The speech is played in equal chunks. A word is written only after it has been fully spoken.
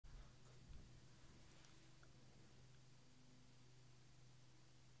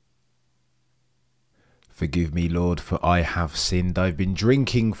Forgive me, Lord, for I have sinned. I've been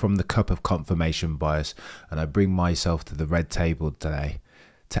drinking from the cup of confirmation bias, and I bring myself to the red table today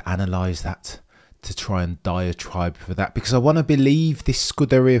to analyse that, to try and diatribe for that, because I want to believe this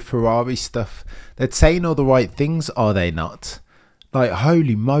Scuderia Ferrari stuff. They're saying all the right things, are they not? Like,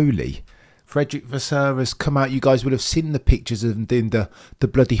 holy moly. Frederick Vasseur has come out. You guys would have seen the pictures of him doing the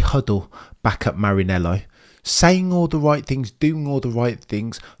bloody huddle back at Maranello, saying all the right things, doing all the right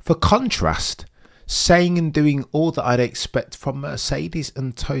things. For contrast, saying and doing all that I'd expect from Mercedes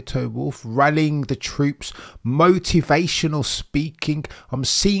and Toto Wolff, rallying the troops, motivational speaking. I'm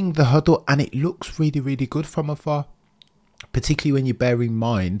seeing the huddle and it looks really, really good from afar, particularly when you bear in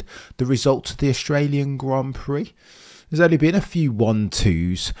mind the results of the Australian Grand Prix. There's only been a few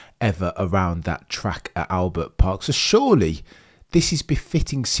 1-2s ever around that track at Albert Park, so surely this is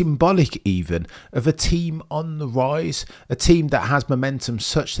befitting, symbolic even, of a team on the rise, a team that has momentum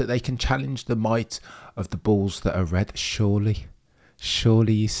such that they can challenge the might of the bulls that are red. Surely,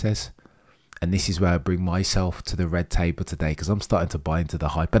 surely, he says. And this is where I bring myself to the red table today, because I'm starting to buy into the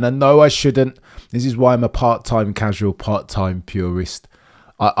hype. And I know I shouldn't. This is why I'm a part-time casual, part-time purist.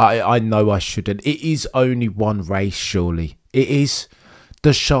 I know I shouldn't. It is only one race, surely. It is.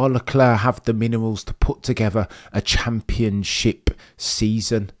 Does Charles Leclerc have the minerals to put together a championship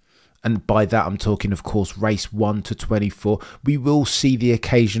season? And by that, I'm talking, of course, race 1 to 24. We will see the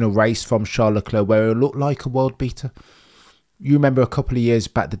occasional race from Charles Leclerc where he'll look like a world beater. You remember a couple of years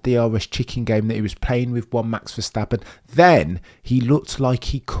back, the DRS chicken game that he was playing with one Max Verstappen. Then he looked like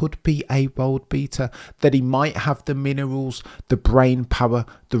he could be a world beater, that he might have the minerals, the brain power,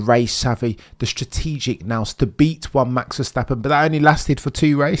 the race savvy, the strategic nous to beat one Max Verstappen. But that only lasted for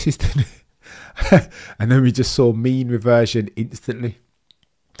 2 races, didn't it? And then we just saw mean reversion instantly.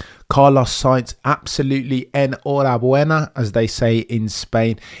 Carlos Sainz, absolutely enhorabuena, as they say in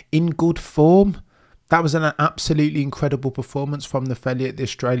Spain, in good form. That was an absolutely incredible performance from the fella at the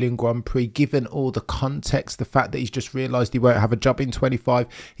Australian Grand Prix, given all the context, the fact that he's just realised he won't have a job in 25.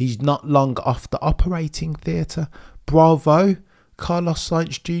 He's not long off the operating theatre. Bravo, Carlos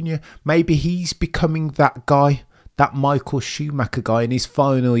Sainz Jr. Maybe he's becoming that guy, that Michael Schumacher guy in his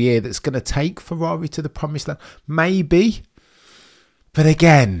final year that's going to take Ferrari to the promised land. Maybe. But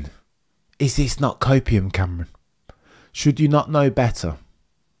again, is this not copium, Cameron? Should you not know better?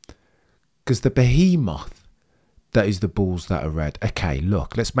 Because the behemoth that is the bulls that are red. Okay,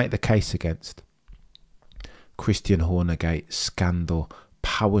 look, let's make the case against. Christian Hornergate, scandal,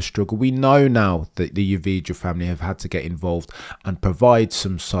 power struggle. We know now that the Uvidra family have had to get involved and provide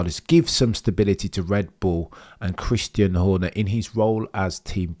some solace, give some stability to Red Bull and Christian Horner in his role as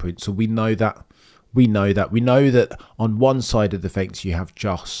team principal. We know that. We know that. We know that on one side of the fence you have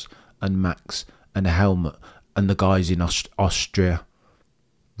Joss and Max and Helmut and the guys in Austria.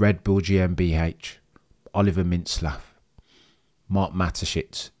 Red Bull GmbH, Oliver Mintzlaff, Mark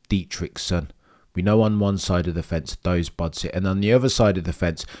Mateschitz, Dietrich's son. We know on one side of the fence those bods sit, and on the other side of the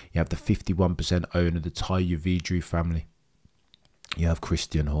fence you have the 51% owner, the Tai Uvidra family. You have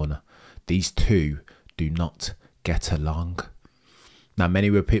Christian Horner. These two do not get along. Now, many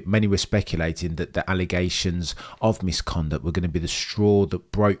were speculating that the allegations of misconduct were going to be the straw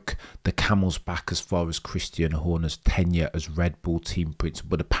that broke the camel's back as far as Christian Horner's tenure as Red Bull team principal.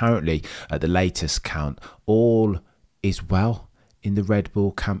 But apparently, at the latest count, all is well in the Red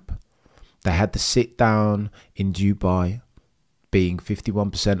Bull camp. They had the sit down in Dubai, being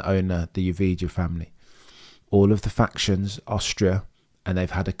 51% owner, the Uvidra family. All of the factions, Austria, and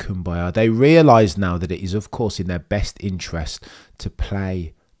they've had a kumbaya. They realise now that it is, of course, in their best interest to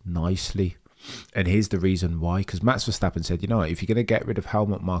play nicely. And here's the reason why. Because Max Verstappen said, you know what, if you're going to get rid of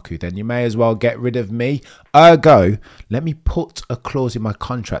Helmut Marko, then you may as well get rid of me. Ergo, let me put a clause in my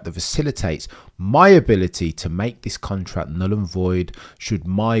contract that facilitates my ability to make this contract null and void should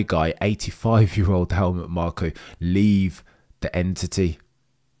my guy, 85-year-old Helmut Marko, leave the entity.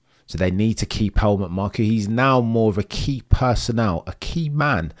 So they need to keep Helmut Marko. He's now more of a key personnel, a key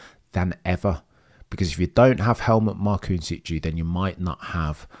man than ever. Because if you don't have Helmut Marko in situ, then you might not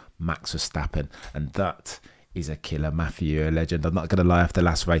have Max Verstappen. And that is a killer. Matthew, a legend. I'm not going to lie, after the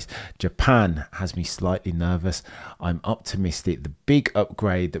last race, Japan has me slightly nervous. I'm optimistic. The big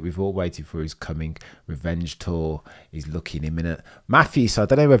upgrade that we've all waited for is coming. Revenge Tour is looking imminent. Matthew, so I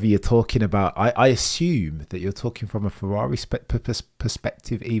don't know whether you're talking about, I assume that you're talking from a Ferrari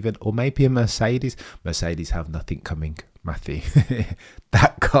perspective even, or maybe a Mercedes. Mercedes have nothing coming, Matthew.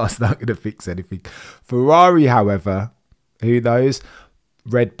 That car's not going to fix anything. Ferrari, however, who knows?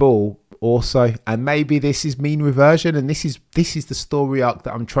 Red Bull also, and maybe this is mean reversion, and this is the story arc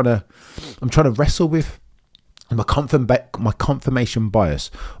that I'm trying to wrestle with. My confirmation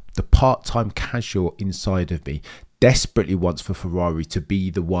bias The part-time casual inside of me desperately wants for Ferrari to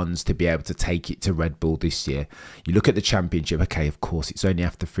be the ones to be able to take it to Red Bull this year. You look at the championship, okay, of course, it's only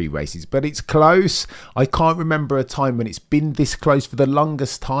after 3 races, but it's close. I can't remember a time when it's been this close for the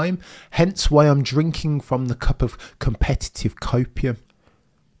longest time, hence why I'm drinking from the cup of competitive copium,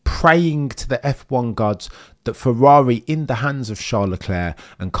 praying to the F1 gods that Ferrari, in the hands of Charles Leclerc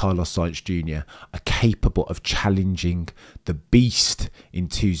and Carlos Sainz Jr., are capable of challenging the beast in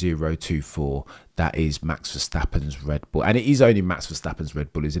 2024. That is Max Verstappen's Red Bull. And it is only Max Verstappen's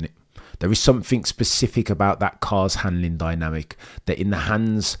Red Bull, isn't it? There is something specific about that car's handling dynamic that in the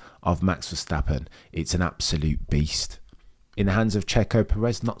hands of Max Verstappen, it's an absolute beast. In the hands of Checo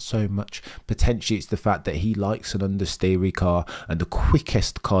Perez, not so much. Potentially it's the fact that he likes an understeery car, and the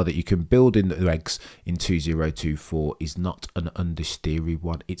quickest car that you can build in the regs in 2024 is not an understeery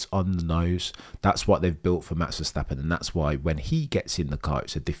one. It's on the nose. That's what they've built for Max Verstappen, and that's why when he gets in the car,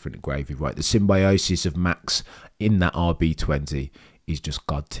 it's a different gravy, right? The symbiosis of Max in that RB20 is just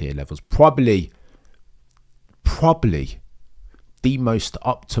god tier levels. Probably the most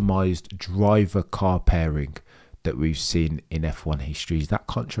optimized driver car pairing that we've seen in F1 history. Is that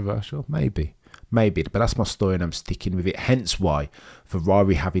controversial? Maybe, but that's my story and I'm sticking with it. Hence why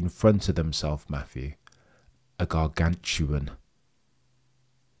Ferrari have in front of themselves, Matthew, a gargantuan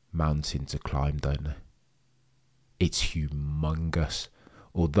mountain to climb, don't they? It's humongous.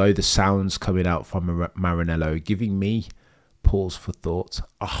 Although the sounds coming out from Maranello are giving me pause for thought,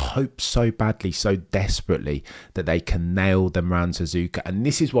 I hope so badly, so desperately, that they can nail them around Suzuka. And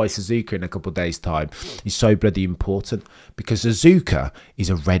this is why Suzuka in a couple of days' time is so bloody important, because Suzuka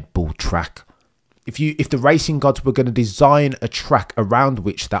is a Red Bull track. If the racing gods were going to design a track around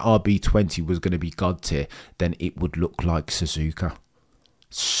which that RB20 was going to be god tier, then it would look like Suzuka.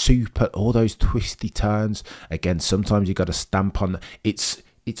 Super, all those twisty turns. Again, sometimes you got to stamp on. It's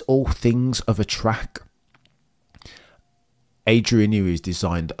all things of a track. Adrian Newey has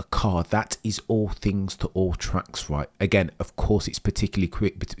designed a car that is all things to all tracks, right? Again, of course, it's particularly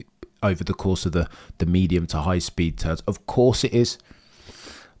quick over the course of the medium to high speed turns. Of course it is.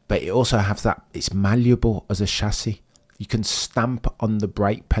 But it also has that, it's malleable as a chassis. You can stamp on the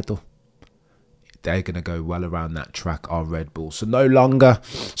brake pedal. They're going to go well around that track, our Red Bull. So no longer.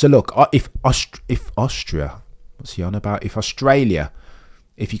 So look, if Austria, what's he on about? If Australia,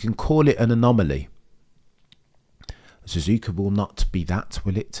 if you can call it an anomaly, Suzuka will not be that,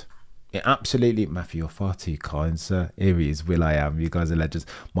 will it? Yeah, absolutely. Matthew, you're far too kind, sir. Here he is, will.i.am. You guys are legends.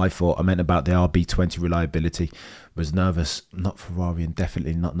 My fault. I meant about the RB20 reliability. Was nervous, not Ferrari, and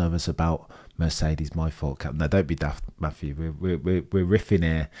definitely not nervous about Mercedes. My fault. No, don't be daft, Matthew. We're riffing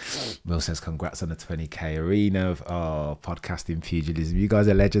here. Will says, congrats on the 20k arena of podcasting pugilism. You guys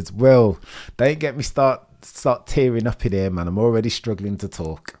are legends. Will, don't get me start tearing up in here, man. I'm already struggling to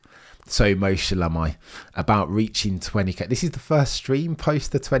talk. So emotional am I about reaching 20k. This is the first stream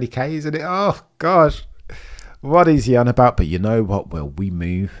post the 20k, isn't it? Oh gosh, what is he on about? But you know what, Will, we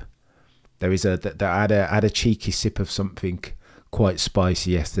move. There is I had a cheeky sip of something quite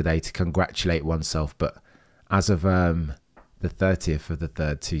spicy yesterday to congratulate oneself, but as of the 30th of the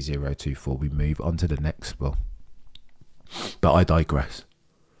 3rd 2024, we move on to the next. Will, but I digress.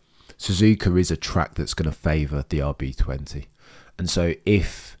 Suzuka is a track that's going to favour the RB20, and so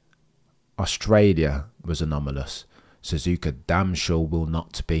if Australia was anomalous, Suzuka damn sure will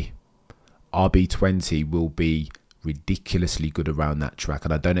not be. RB20 will be ridiculously good around that track,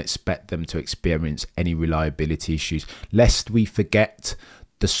 and I don't expect them to experience any reliability issues, lest we forget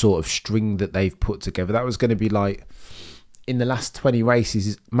the sort of string that they've put together. That was going to be like, in the last 20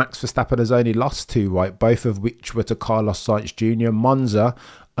 races, Max Verstappen has only lost 2, right? Both of which were to Carlos Sainz Jr., Monza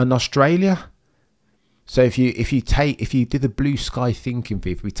and Australia. So if you do the blue sky thinking,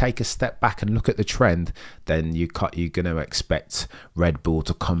 if we take a step back and look at the trend, then you're going to expect Red Bull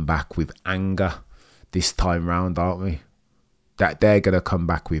to come back with anger this time round, aren't we? That they're going to come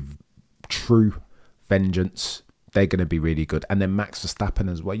back with true vengeance. They're going to be really good. And then Max Verstappen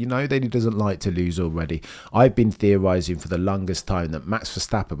as well. You know that he doesn't like to lose already. I've been theorising for the longest time that Max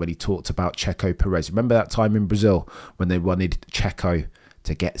Verstappen, when he talked about Checo Perez, remember that time in Brazil when they wanted Checo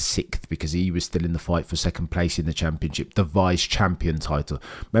to get 6th because he was still in the fight for 2nd place in the championship, the vice champion title.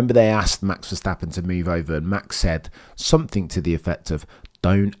 Remember they asked Max Verstappen to move over, and Max said something to the effect of,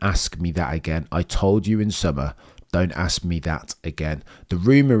 don't ask me that again. I told you in summer, don't ask me that again. The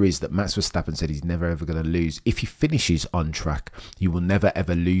rumour is that Max Verstappen said he's never ever going to lose. If he finishes on track, he will never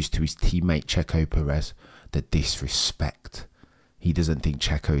ever lose to his teammate Checo Perez. The disrespect. He doesn't think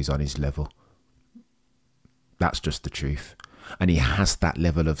Checo is on his level. That's just the truth. And he has that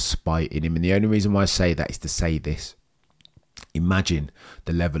level of spite in him. And the only reason why I say that is to say this. Imagine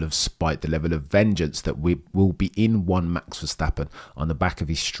the level of spite, the level of vengeance that we will be in one Max Verstappen on the back of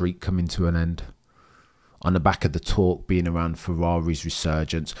his streak coming to an end. On the back of the talk being around Ferrari's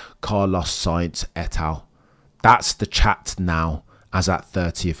resurgence, Carlos Sainz et al. That's the chat now as at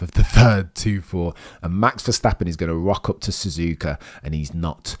 30th of the 3rd, 2-4. And Max Verstappen is going to rock up to Suzuka and he's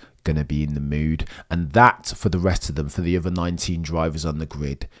not going to be in the mood. And that, for the rest of them, for the other 19 drivers on the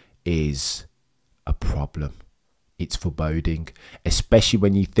grid, is a problem. It's foreboding, especially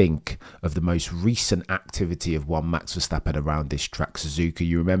when you think of the most recent activity of one Max Verstappen around this track, Suzuka.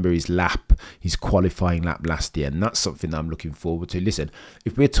 You remember his lap, his qualifying lap last year, and that's something that I'm looking forward to. Listen,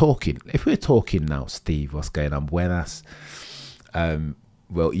 if we're talking now, Steve, what's going on? Buenas.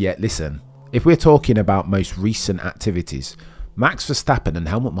 Well, yeah, listen, if we're talking about most recent activities, Max Verstappen, and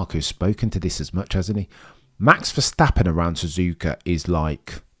Helmut Marko has spoken to this as much, hasn't he? Max Verstappen around Suzuka is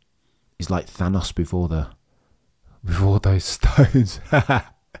like Thanos before those stones.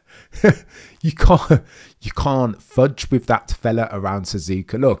 you can't fudge with that fella around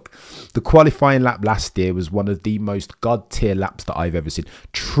Suzuka. Look, the qualifying lap last year was one of the most god tier laps that I've ever seen.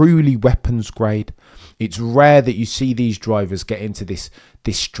 Truly weapons grade. It's rare that you see these drivers get into this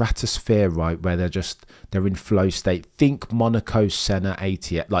stratosphere, right, where they're in flow state. Think Monaco, Senna,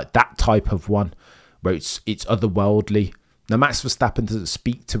 88, like that type of one where it's otherworldly. Now, Max Verstappen doesn't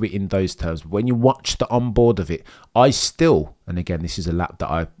speak to it in those terms, but when you watch the onboard of it, I still, and again, this is a lap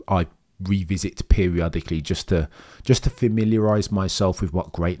that I revisit periodically just to familiarise myself with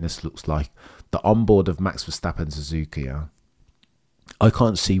what greatness looks like. The onboard of Max Verstappen Suzuka, yeah, I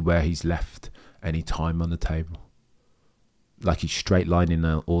can't see where he's left any time on the table. Like he's straight lining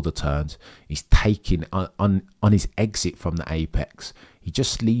all the turns. He's taking on his exit from the apex. He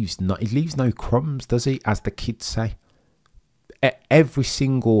just leaves no crumbs, does he? As the kids say. At every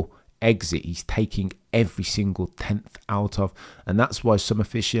single exit, he's taking every single 10th out of, and that's why some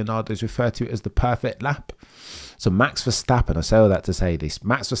aficionados refer to it as the perfect lap. So Max Verstappen, I say all that to say this,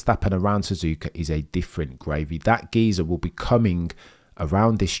 Max Verstappen around Suzuka is a different gravy. That geezer will be coming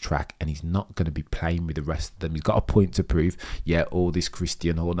around this track and he's not going to be playing with the rest of them. He's got a point to prove. Yeah, all this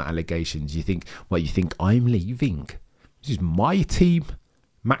Christian Horner allegations. You think I'm leaving? This is my team.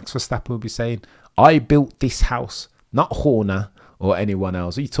 Max Verstappen will be saying, I built this house. Not Horner or anyone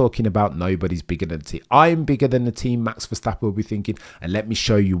else. Are you talking about nobody's bigger than the team? I'm bigger than the team, Max Verstappen will be thinking. And let me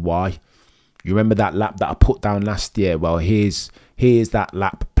show you why. You remember that lap that I put down last year? Well, here's that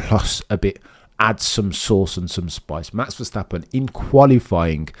lap plus a bit. Add some sauce and some spice. Max Verstappen in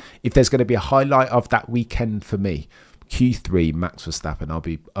qualifying. If there's going to be a highlight of that weekend for me, Q3, Max Verstappen. I'll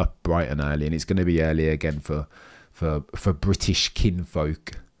be up bright and early. And it's going to be early again for British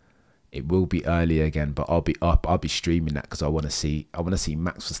kinfolk. It will be early again, but I'll be up. I'll be streaming that because I want to see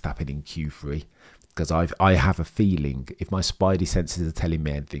Max Verstappen in Q3. Because I have a feeling, if my spidey senses are telling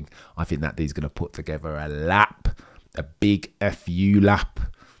me anything, I think that he's going to put together a lap, a big FU lap.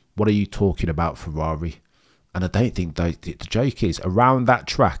 What are you talking about, Ferrari? And I don't think the joke is around that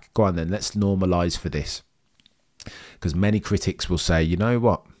track. Go on then, let's normalise for this. Because many critics will say, you know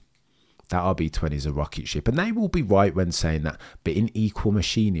what? That RB20 is a rocket ship. And they will be right when saying that. But in equal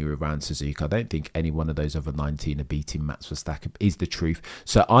machinery around Suzuka, I don't think any one of those other 19 are beating Max Verstappen, is the truth.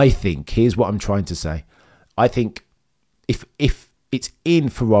 So I think, here's what I'm trying to say. I think if it's in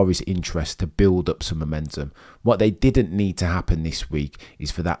Ferrari's interest to build up some momentum, what they didn't need to happen this week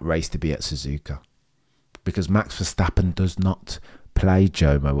is for that race to be at Suzuka. Because Max Verstappen does not play,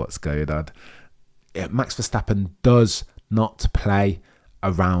 Jomo, what's going on? Max Verstappen does not play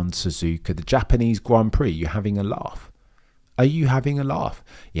around Suzuka. The Japanese Grand Prix, you're having a laugh. Are you having a laugh?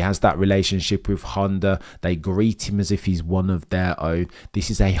 He has that relationship with Honda. They greet him as if he's one of their own. This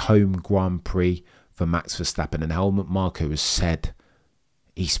is a home Grand Prix for Max Verstappen. And Helmut Marko has said,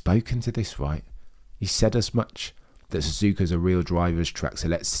 he's spoken to this, right? He said as much, that Suzuka's a real driver's track. So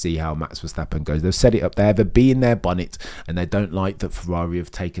let's see how Max Verstappen goes. They've set it up there. They're being their bonnet. And they don't like that Ferrari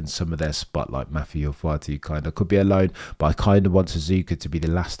have taken some of their spotlight. Matthew, you're far too kind. I could be alone, but I kind of want Suzuka to be the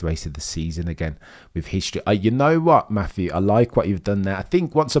last race of the season again with history. You know what, Matthew? I like what you've done there. I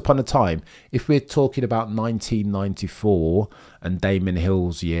think once upon a time, if we're talking about 1994 and Damon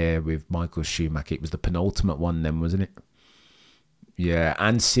Hill's year with Michael Schumacher, it was the penultimate one then, wasn't it? Yeah,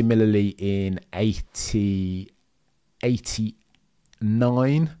 and similarly in 89.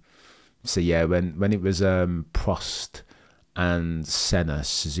 So yeah, when it was Prost and Senna,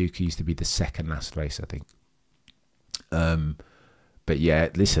 Suzuka used to be the second last race, I think. But yeah,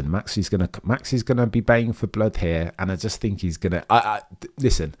 listen, Max is gonna be baying for blood here, and I just think he's gonna.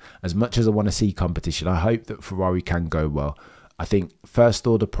 Listen, as much as I want to see competition, I hope that Ferrari can go well. I think first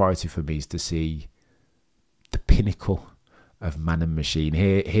order priority for me is to see the pinnacle of man and machine.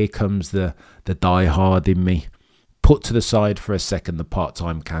 Here comes the die-hard in me. Put to the side for a second the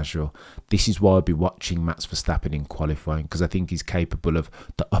part-time casual. This is why I'll be watching Max Verstappen in qualifying, because I think he's capable of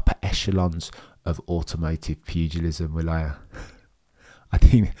the upper echelons of automotive pugilism,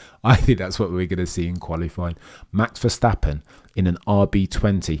 I think that's what we're going to see in qualifying. Max Verstappen in an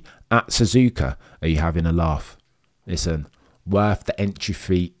RB20 at Suzuka. Are you having a laugh? Listen, worth the entry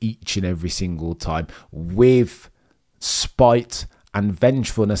fee each and every single time, with spite and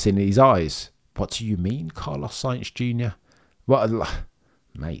vengefulness in his eyes. What do you mean, Carlos Sainz Jr.? What,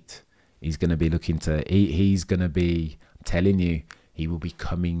 mate? He's going to be looking to. He's going to be. I'm telling you, he will be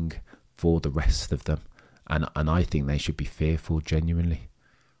coming for the rest of them. And I think they should be fearful, genuinely.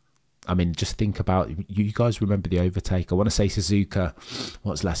 I mean, just think about, you guys remember the overtake. I want to say Suzuka,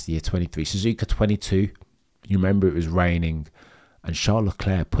 what's last year, 23. Suzuka 22, you remember it was raining, and Charles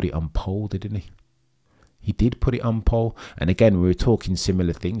Leclerc put it on pole, didn't he? He did put it on pole. And again, we were talking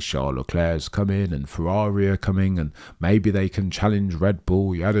similar things. Charles Leclerc's coming and Ferrari are coming and maybe they can challenge Red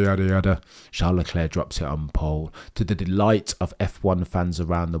Bull, yada, yada, yada. Charles Leclerc drops it on pole to the delight of F1 fans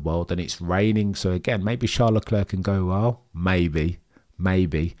around the world. And it's raining. So again, maybe Charles Leclerc can go, well, maybe.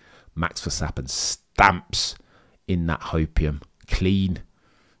 Max Verstappen stamps in that hopium. Clean.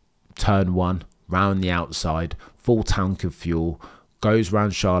 Turn one, round the outside, full tank of fuel. Goes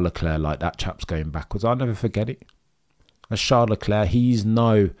round Charles Leclerc like that chap's going backwards. I'll never forget it. As Charles Leclerc, he's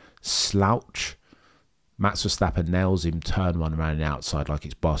no slouch. Max Verstappen nails him, turn one around the outside like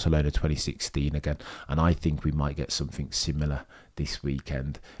it's Barcelona 2016 again. And I think we might get something similar this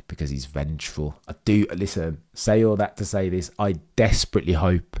weekend because he's vengeful. I do, listen, say all that to say this. I desperately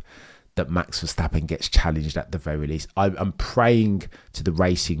hope that Max Verstappen gets challenged at the very least. I'm praying to the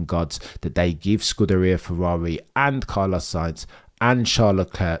racing gods that they give Scuderia Ferrari and Carlos Sainz and Charles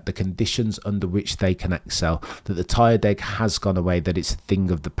Leclerc the conditions under which they can excel, that the tyre deg has gone away, that it's a thing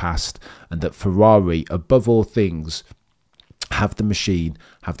of the past, and that Ferrari, above all things, have the machine,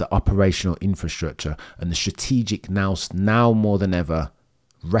 have the operational infrastructure, and the strategic now more than ever,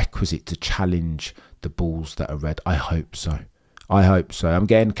 requisite to challenge the bulls that are red. I hope so. I hope so. I'm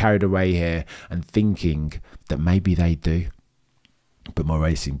getting carried away here and thinking that maybe they do. But my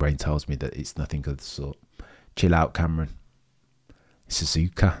racing brain tells me that it's nothing of the sort. Chill out, Cameron.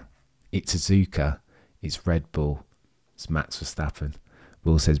 Suzuka. It's Suzuka. It's Red Bull. It's Max Verstappen.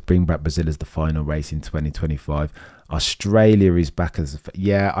 Will says, bring back Brazil as the final race in 2025. Australia is back as...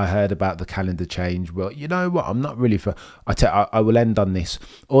 Yeah, I heard about the calendar change. Well, you know what? I'm not really for... I will end on this.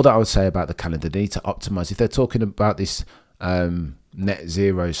 All that I would say about the calendar, they need to optimise. If they're talking about this net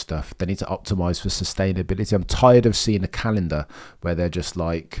zero stuff, they need to optimise for sustainability. I'm tired of seeing a calendar where they're just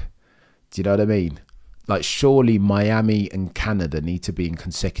like... Do you know what I mean? Like, surely Miami and Canada need to be in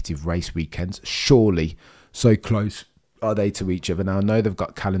consecutive race weekends. Surely. So close are they to each other. Now, I know they've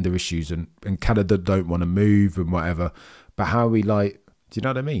got calendar issues and Canada don't want to move and whatever. But how are we like... Do you know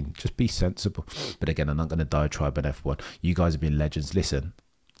what I mean? Just be sensible. But again, I'm not going to diatribe on F1. You guys have been legends. Listen,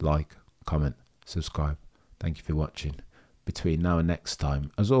 like, comment, subscribe. Thank you for watching. Between now and next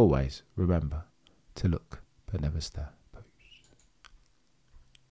time, as always, remember to look but never stare.